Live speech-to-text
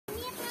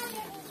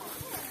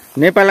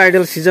Nepal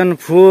idol season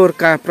 4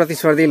 का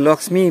प्रतिस्पर्धी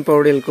लक्ष्मी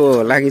पौडेलको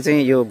लागि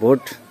चाहिँ यो भोट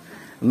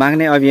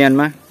माग्ने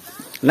अभियानमा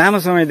लामो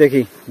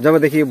समयदेखि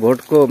जबदेखि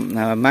भोटको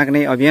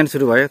माग्ने अभियान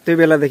सुरु भयो त्यो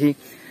बेलादेखि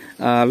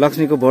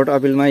लक्ष्मीको भोट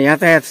अपिलमा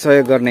यातायात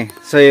सहयोग गर्ने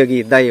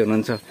सहयोगी दाइ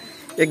हुनुहुन्छ।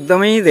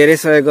 एकदमै धेरै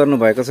सहयोग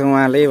गर्नुभएको छ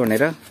उहाँले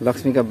भनेर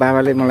लक्ष्मीका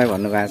बाबाले मलाई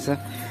भन्नुभएको छ।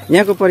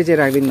 यहाँको परिचय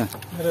राखिदिनु न।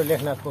 मेरो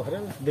लेखनाथ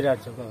पोखरेल, विराट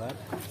चोकको घर।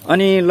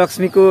 अनि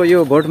लक्ष्मीको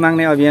यो भोट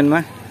माग्ने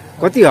अभियानमा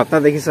कति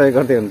हप्तादेखि सहयोग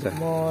गर्दै हुन्छ?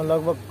 म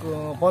लगभग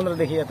 15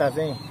 देखि यता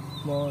चाहिँ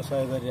म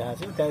सहयोग गरिरहेको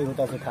छु। त्यही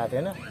उता चाहिँ थाहा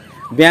थिएन।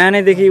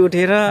 बिहानैदेखि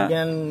उठेर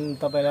बिहान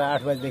तपाईलाई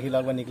 8 बजेदेखि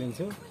लगभग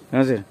निक्लिन्छु।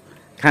 हजुर,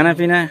 खाना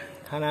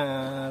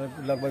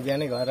लगभग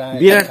बिहानै घर आए।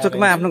 विराट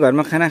चोकमा आफ्नो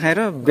घरमा खाना खाएर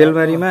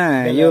बेलबारीमा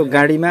यो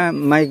गाडीमा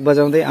माइक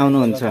बजाउँदै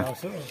आउनुहुन्छ।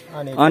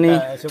 अनि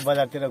यसो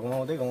बजारतिर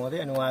घुमाउँदै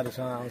अनि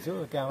उहाँहरूसँग आउँछु।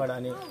 त्यहाँबाट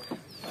अनि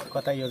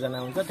कता योजना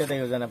हुन्छ त्यतै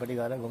योजनापट्टि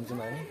गएर घुम्छौँ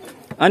हामी।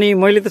 अनि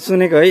मैले त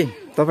सुनेको है,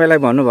 तपाईँलाई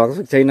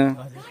भन्नुभएको छैन,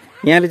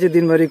 यहाँले चाहिँ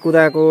दिनभरि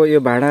कुदाएको यो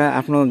भाडा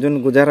आफ्नो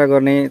जुन गुजारा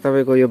गर्ने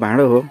तपाईँको यो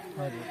भाडो हो,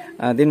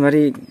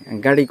 दिनभरि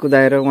गाडी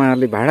कुदाएर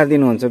उहाँहरूले भाडा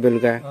दिनुहुन्छ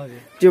बेलुका,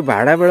 त्यो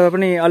भाडाबाट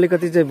पनि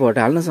अलिकति चाहिँ भोट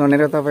हाल्नुहोस्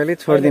भनेर तपाईँले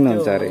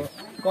छोडिदिनुहुन्छ अरे।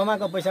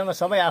 कमाएको पैसामा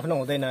सबै आफ्नो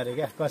हुँदैन अरे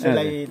क्या,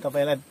 कसैलाई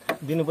तपाईँलाई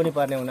दिनु पनि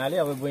पर्ने हुनाले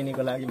अब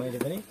बहिनीको लागि मैले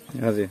पनि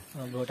हजुर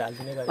भोट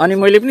हाल्दिने। अनि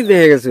मैले पनि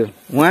देखेको छु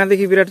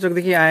उहाँदेखि विराट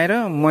चोकदेखि आएर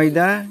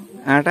मैदा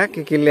आँटा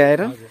के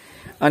ल्याएर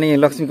अनि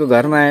लक्ष्मीको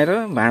घरमा आएर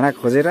भाँडा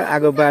खोजेर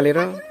आगो बालेर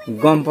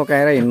गम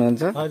पकाएर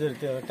हिँड्नुहुन्छ। हजुर,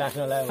 त्यो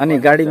टास्नलाई अनि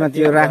गाडीमा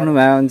त्यो राख्नु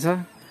भएको हुन्छ।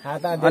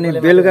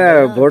 अनि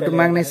बेलुका भोट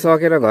माग्ने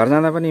सकेर घर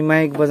जाँदा पनि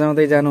माइक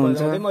बजाउँदै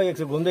जानुहुन्छ। म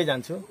एकछिन घुम्दै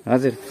जान्छु।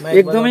 हजुर,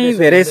 एकदमै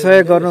धेरै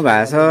सहयोग गर्नु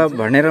भएको छ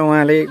भनेर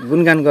उहाँले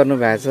गुणगान गर्नु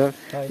भएको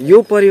छ। यो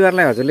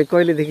परिवारलाई हजुरले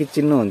कहिलेदेखि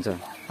चिन्नुहुन्छ?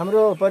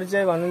 हाम्रो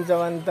परिचय भन्नुहुन्छ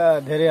भने त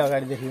धेरै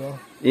अगाडिदेखि हो।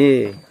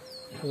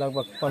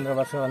 लगभग 15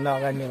 वर्षभन्दा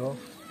अगाडि नै हो।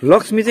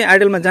 लक्ष्मी चाहिँ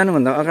आइडलमा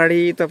जानुभन्दा अगाडि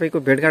तपाईँको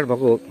भेटघाट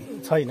भएको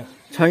छैन?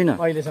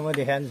 अहिलेसम्म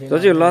देखाएको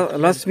छैन।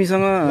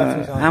 लक्ष्मीसँग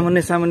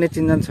आमुन्ने सामुन्ने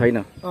चिन्जन छैन?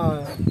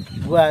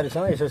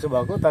 बुवाहरूसँग यसो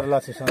भएको, तर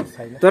लक्ष्मीसँग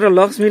छैन। तर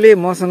लक्ष्मीले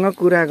मसँग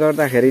कुरा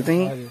गर्दाखेरि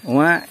चाहिँ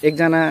उहाँ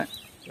एकजना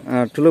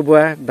ठुलो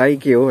बुवा दाइ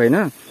के हो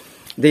होइन,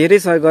 धेरै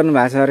सहयोग गर्नु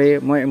भएको छ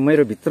अरे।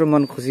 मेरो भित्र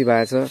मन खुसी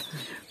भएको छ।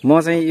 म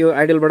चाहिँ यो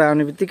आइडलबाट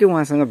आउने बित्तिकै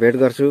उहाँसँग भेट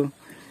गर्छु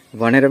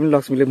भनेर पनि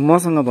लक्ष्मीले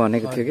मसँग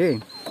भनेको थियो कि।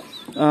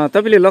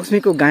 तपाईँले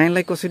लक्ष्मीको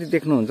गायनलाई कसरी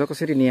देख्नुहुन्छ,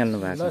 कसरी निहाल्नु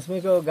भएको छ?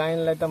 लक्ष्मीको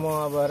गायनलाई त म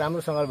अब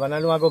राम्रोसँग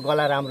भन्नाले उहाँको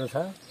गला राम्रो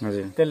छ।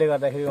 हजुर, त्यसले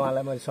गर्दाखेरि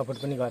उहाँलाई मैले सपोर्ट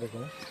पनि गरेको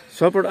हुँ।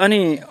 सपोर्ट।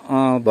 अनि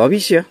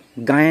भविष्य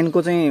गायनको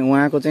चाहिँ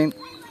उहाँको चाहिँ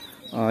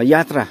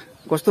यात्रा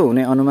कस्तो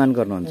हुने अनुमान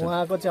गर्नुहुन्छ?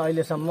 उहाँको चाहिँ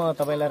अहिलेसम्म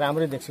तपाईँलाई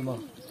राम्रै देख्छु म।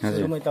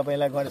 सुरुमै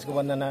तपाईँलाई गणेशको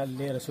वन्दना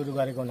लिएर सुरु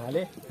गरेको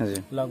हुनाले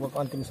लगभग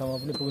अन्तिमसम्म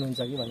पनि पुग्नुहुन्छ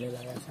कि भन्ने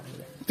लागेको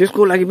छ।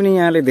 त्यसको लागि पनि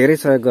यहाँले धेरै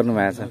सहयोग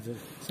गर्नुभएको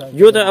छ।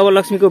 यो त अब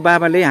लक्ष्मीको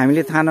बाबाले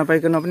हामीले थाहा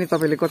नपाइकन पनि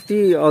तपाईँले कति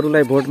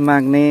अरूलाई भोट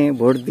माग्ने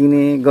भोट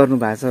दिने गर्नु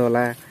भएको छ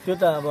होला। त्यो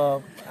त अब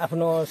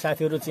आफ्नो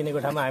साथीहरू चिनेको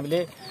ठाउँमा हामीले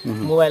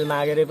मोबाइल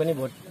मागेरै पनि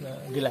भोट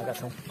दिलाएका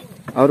छौँ।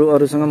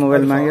 अरूसँग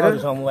मोबाइल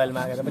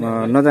मागेर पनि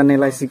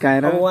नजान्नेलाई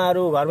सिकाएर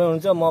उहाँहरू घरमै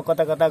हुन्छ। म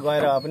कता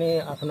गएर पनि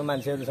आफ्नो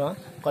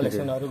मान्छेहरूसँग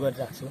कलेक्सनहरू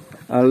गरिरहेको छु।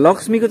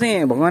 लक्ष्मीको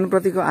चाहिँ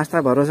भगवानप्रतिको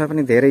आस्था भरोसा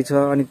पनि धेरै छ।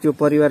 अनि त्यो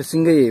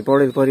परिवारसँगै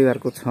पौडेल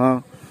परिवारको छ।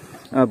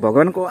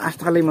 भगवानको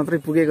आस्थाले मात्रै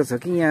पुगेको छ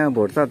कि यहाँ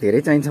भोट त धेरै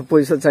चाहिन्छ,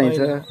 पैसा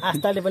चाहिन्छ?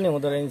 आस्थाले पनि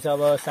हुँदो रहेछ।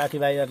 अब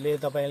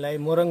साथीभाइहरूले तपाईँलाई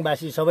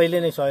मोरङवासी सबैले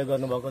नै सहयोग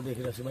गर्नुभएको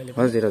देखिरहेको छु मैले।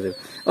 हजुर।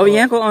 अब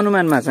यहाँको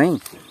अनुमानमा चाहिँ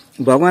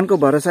भगवानको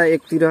भरोसा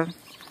एकतिर,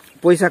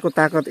 पैसाको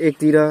ताकत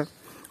एकतिर,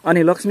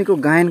 अनि लक्ष्मीको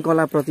गायन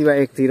कला प्रतिभा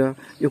एकतिर,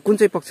 यो कुन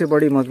चाहिँ पक्ष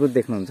बढी मजबुत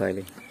देख्नुहुन्छ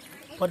अहिले?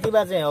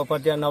 प्रतिभा चाहिँ अब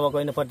प्रतिभा नभएको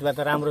होइन, प्रतिभा त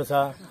राम्रो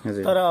छ।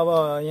 तर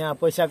अब यहाँ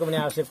पैसाको पनि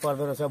आवश्यक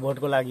पर्दो रहेछ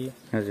भोटको लागि।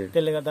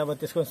 त्यसले गर्दा अब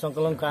त्यसको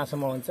सङ्कलन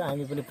कहाँसम्म हुन्छ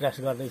हामी पनि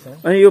प्रयास गर्दैछौँ।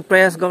 अनि यो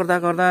प्रयास गर्दा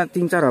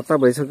 3-4 हप्ता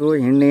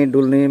भइसक्यो, हिँड्ने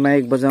डुल्ने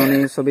माइक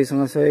बजाउने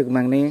सबैसँग सहयोग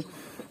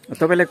माग्ने,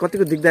 तपाईँलाई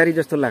कतिको दिगदारी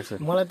जस्तो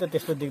लाग्छ? मलाई त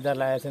त्यस्तो दिगदार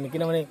लागेको छैन,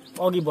 किनभने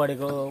अघि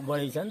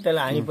बढी छन्,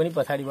 त्यसलाई हामी पनि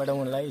पछाडिबाट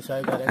उनलाई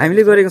सहयोग गरेर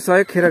हामीले गरेको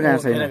सहयोग खेर गएको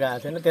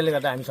छैन। त्यसले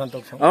गर्दा हामी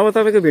सन्तोष छौँ। अब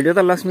तपाईँको भिडियो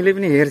त लक्ष्मीले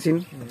पनि हेर्छिन्,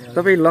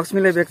 तपाईँ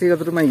लक्ष्मीलाई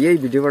व्यक्तिगत रूपमा यही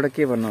भिडियोबाट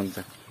के भन्नुहुन्छ?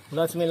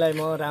 लक्ष्मीलाई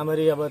म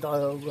राम्ररी अब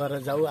गरेर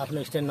जाऊ, आफ्नो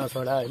स्ट्यान्ड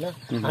नछोडा होइन,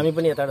 हामी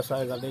पनि यताबाट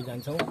सहयोग गर्दै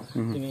जान्छौँ।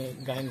 तिमी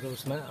गायनको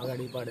उसमा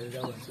अगाडि बढेर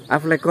जाऊ।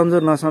 आफूलाई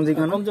कमजोर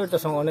नसम्झिकन? कमजोर त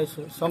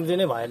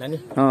सम्झिनै भएन नि।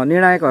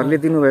 निर्णायकहरूले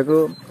दिनुभएको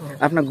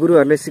आफ्ना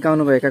गुरुहरूले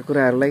सिकाउनु भएका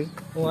कुराहरूलाई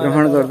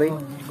ग्रहण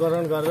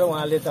गरेर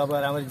उहाँले त अब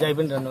राम्ररी जाइ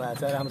पनि रहनु भएको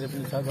छ, राम्रै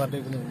पनि छ, गर्दै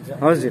पनि हुन्छ।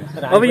 हजुर।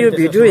 अब यो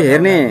भिडियो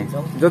हेर्ने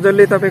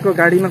जसले तपाईँको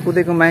गाडीमा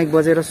कुदेको माइक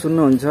बजेर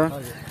सुन्नुहुन्छ,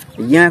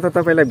 यहाँ त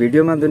तपाईँलाई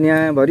भिडियोमा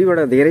दुनियाँभरिबाट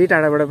धेरै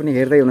टाढाबाट पनि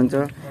हेर्दै हुनुहुन्छ,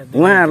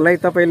 उहाँहरूलाई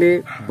तपाईँले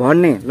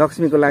भन्ने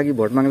लक्ष्मीको लागि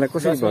भोट माग्नलाई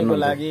कसरी भन्नु?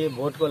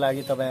 भोटको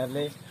लागि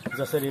तपाईँहरूले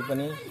जसरी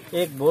पनि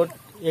एक भोट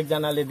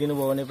एकजनाले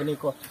दिनुभयो भने पनि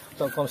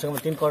कमसेकम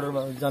 3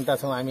 करोड जनता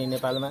छौँ हामी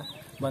नेपालमा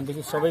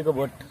भनेदेखि सबैको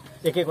भोट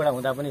एक-एकवटा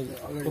हुँदा पनि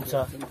पुग्छ,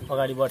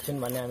 अगाडि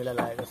बढ्छन् भन्ने हामीलाई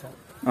लागेको छ।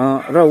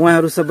 र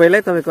उहाँहरू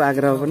सबैलाई तपाईँको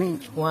आग्रह पनि?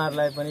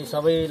 उहाँहरूलाई पनि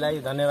सबैलाई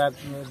धन्यवाद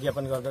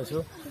ज्ञापन गर्दछु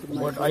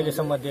भोट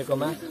अहिलेसम्म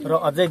दिएकोमा, र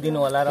अझै दिनु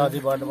होला र अझै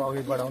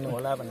अघि बढाउनु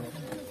होला भन्ने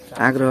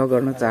आग्रह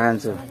गर्न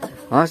चाहन्छु।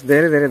 हस्,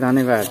 धेरै धेरै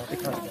धन्यवाद।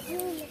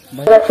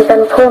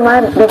 सिजन 4 मा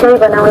विजयी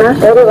बनाउन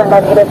धेरैभन्दा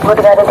धेरै भोट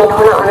गरिदिनु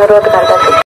हुन अनुरोध गर्दछु।